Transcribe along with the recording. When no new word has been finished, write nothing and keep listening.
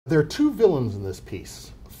There are two villains in this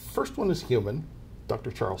piece. First one is human, Dr.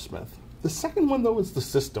 Charles Smith. The second one, though, is the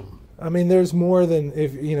system. I mean, there's more than,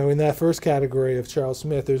 if you know, in that first category of Charles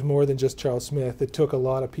Smith, there's more than just Charles Smith. It took a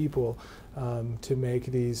lot of people to make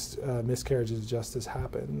these miscarriages of justice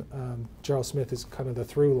happen. Charles Smith is kind of the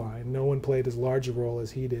through line. No one played as large a role as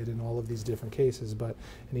he did in all of these different cases, but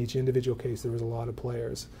in each individual case there was a lot of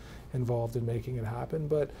players involved in making it happen.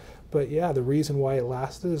 But yeah, the reason why it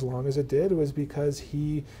lasted as long as it did was because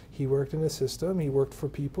he worked in a system. He worked for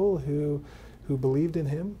people who believed in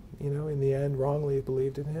him, you know, in the end wrongly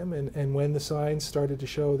believed in him, and when the signs started to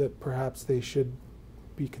show that perhaps they should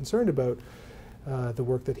be concerned about the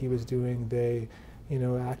work that he was doing, they, you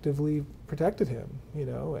know, actively protected him, you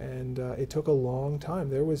know, and it took a long time.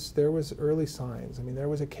 There was early signs. I mean, there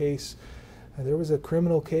was a case, there was a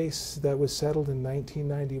criminal case that was settled in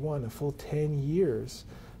 1991, a full 10 years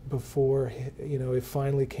before, you know, it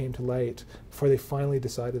finally came to light, before they finally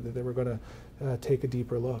decided that they were going to take a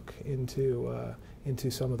deeper look into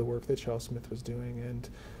some of the work that Charles Smith was doing. And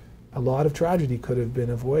a lot of tragedy could have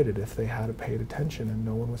been avoided if they had paid attention, and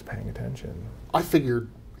no one was paying attention. I figured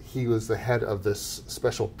he was the head of this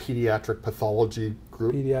special pediatric pathology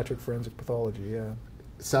group. Pediatric forensic pathology, yeah.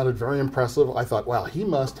 It sounded very impressive. I thought, wow, he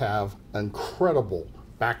must have an incredible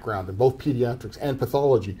background in both pediatrics and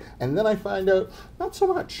pathology. And then I find out, not so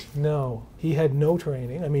much. No, he had no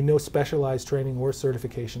training. I mean, no specialized training or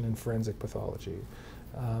certification in forensic pathology.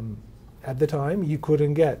 At the time, you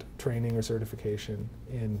couldn't get training or certification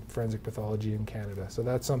in forensic pathology in Canada. So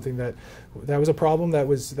that's something that was a problem that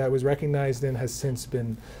was recognized and has since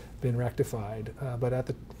been rectified. But at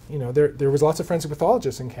the, you know, there was lots of forensic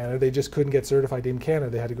pathologists in Canada. They just couldn't get certified in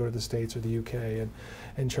Canada. They had to go to the States or the UK,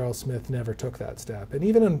 and Charles Smith never took that step. And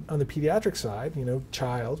even on the pediatric side, you know,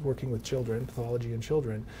 working with children, pathology in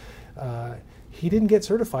children, he didn't get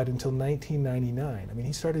certified until 1999. I mean,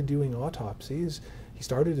 he started doing autopsies. He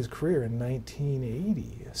started his career in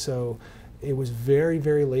 1980. So it was very,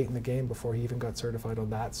 very late in the game before he even got certified on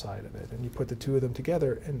that side of it. And you put the two of them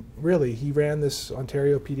together, and really, he ran this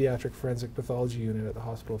Ontario Pediatric Forensic Pathology Unit at the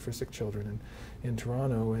Hospital for Sick Children in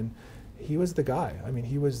Toronto, and he was the guy. I mean,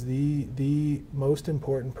 he was the most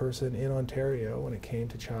important person in Ontario when it came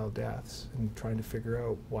to child deaths and trying to figure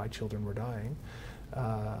out why children were dying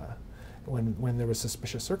when there was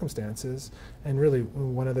suspicious circumstances, and really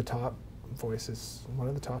one of the top voices, one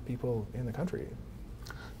of the top people in the country.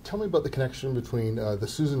 Tell me about the connection between the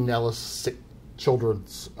Susan Nellis sick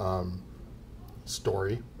children's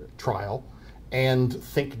trial and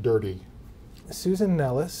Think Dirty. Susan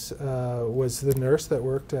Nellis was the nurse that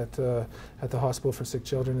worked at the Hospital for Sick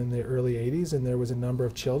Children in the early 80s, and there was a number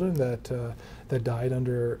of children that died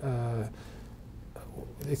under,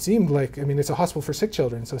 it seemed like, I mean, it's a hospital for sick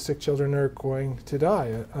children, so sick children are going to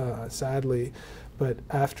die, sadly. But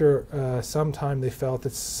after some time, they felt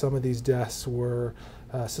that some of these deaths were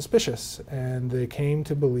suspicious, and they came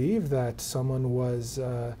to believe that someone was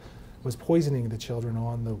poisoning the children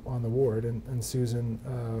on the ward, and Susan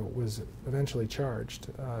was eventually charged.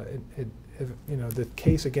 You know, the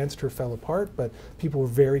case against her fell apart, but people were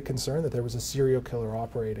very concerned that there was a serial killer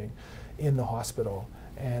operating in the hospital,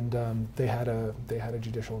 and they had a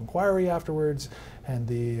judicial inquiry afterwards, and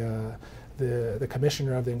the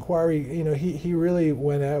commissioner of the inquiry, you know, he really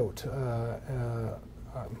went out.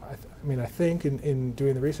 I mean, I think in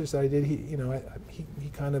doing the research that I did, he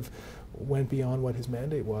kind of went beyond what his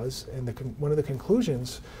mandate was, and one of the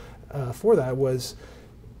conclusions for that was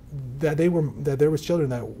that there was children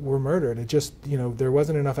that were murdered. It just, you know, there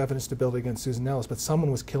wasn't enough evidence to build against Susan Nellis, but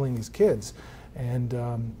someone was killing these kids,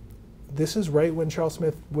 and this is right when Charles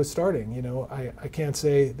Smith was starting. You know, I can't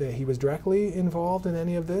say that he was directly involved in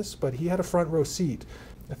any of this, but he had a front row seat.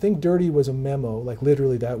 I think Dirty was a memo, like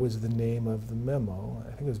literally that was the name of the memo.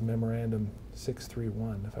 I think it was Memorandum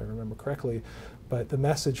 631, if I remember correctly. But the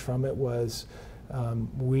message from it was,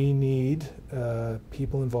 we need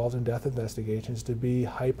people involved in death investigations to be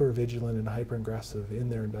hyper vigilant and hyper aggressive in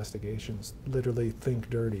their investigations. Literally think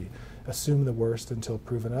dirty, assume the worst until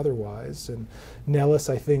proven otherwise. And Nellis,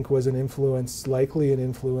 I think, was likely an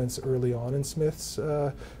influence early on in Smith's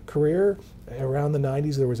career. Around the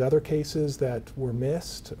 90s, there was other cases that were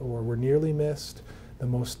missed or were nearly missed. The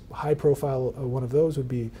most high profile one of those would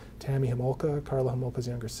be Tammy Homolka, Carla Homolka's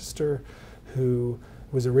younger sister, who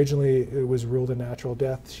was originally, it was ruled a natural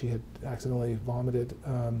death. She had accidentally vomited,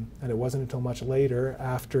 and it wasn't until much later,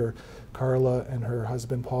 after Carla and her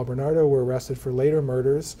husband Paul Bernardo were arrested for later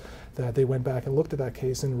murders, that they went back and looked at that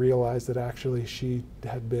case and realized that actually she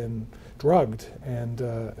had been drugged and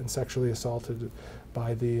sexually assaulted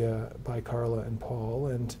by Carla and Paul,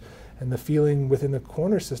 and the feeling within the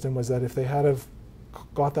coroner system was that if they had have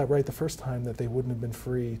got that right the first time, that they wouldn't have been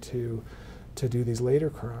free to do these later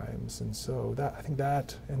crimes. And so that, I think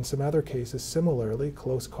that and some other cases similarly,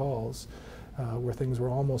 close calls, where things were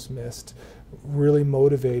almost missed, really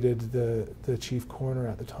motivated the chief coroner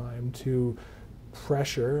at the time to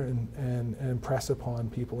pressure and press upon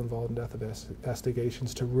people involved in death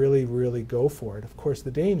investigations to really go for it. Of course,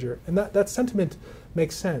 the danger, and that sentiment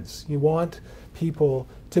makes sense. You want people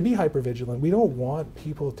to be hypervigilant. We don't want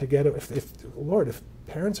people to get, if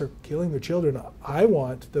parents are killing their children, I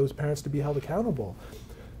want those parents to be held accountable.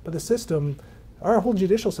 But the system, our whole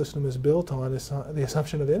judicial system, is built on the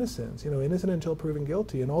assumption of innocence. Innocent until proven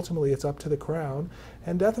guilty, and ultimately it's up to the Crown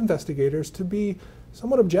and death investigators to be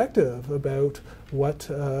somewhat objective about what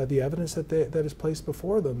the evidence that is placed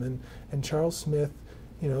before them. And Charles Smith,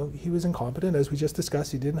 he was incompetent, as we just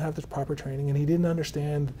discussed. He didn't have the proper training, and he didn't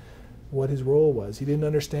understand what his role was. He didn't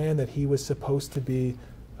understand that he was supposed to be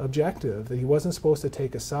objective, that he wasn't supposed to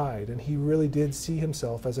take a side, and he really did see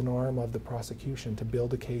himself as an arm of the prosecution to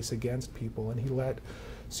build a case against people, and he let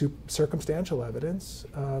circumstantial evidence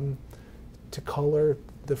to color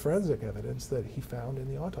the forensic evidence that he found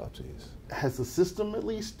in the autopsies. Has the system at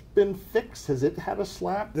least been fixed? Has it had a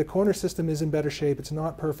slap? The coroner system is in better shape. It's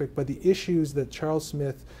not perfect, but the issues that Charles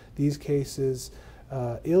Smith, these cases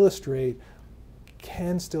illustrate,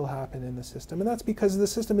 can still happen in the system. And that's because the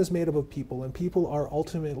system is made up of people, and people are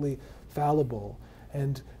ultimately fallible.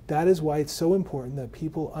 And that is why it's so important that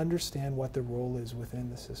people understand what their role is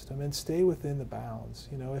within the system and stay within the bounds.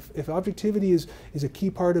 If objectivity is a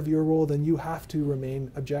key part of your role, then you have to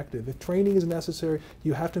remain objective. If training is necessary,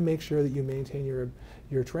 you have to make sure that you maintain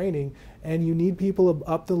your training, and you need people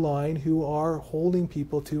up the line who are holding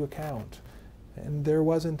people to account. And there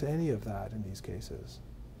wasn't any of that in these cases.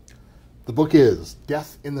 The book is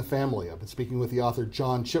Death in the Family. I've been speaking with the author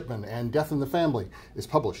John Chipman, and Death in the Family is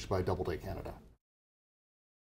published by Doubleday Canada.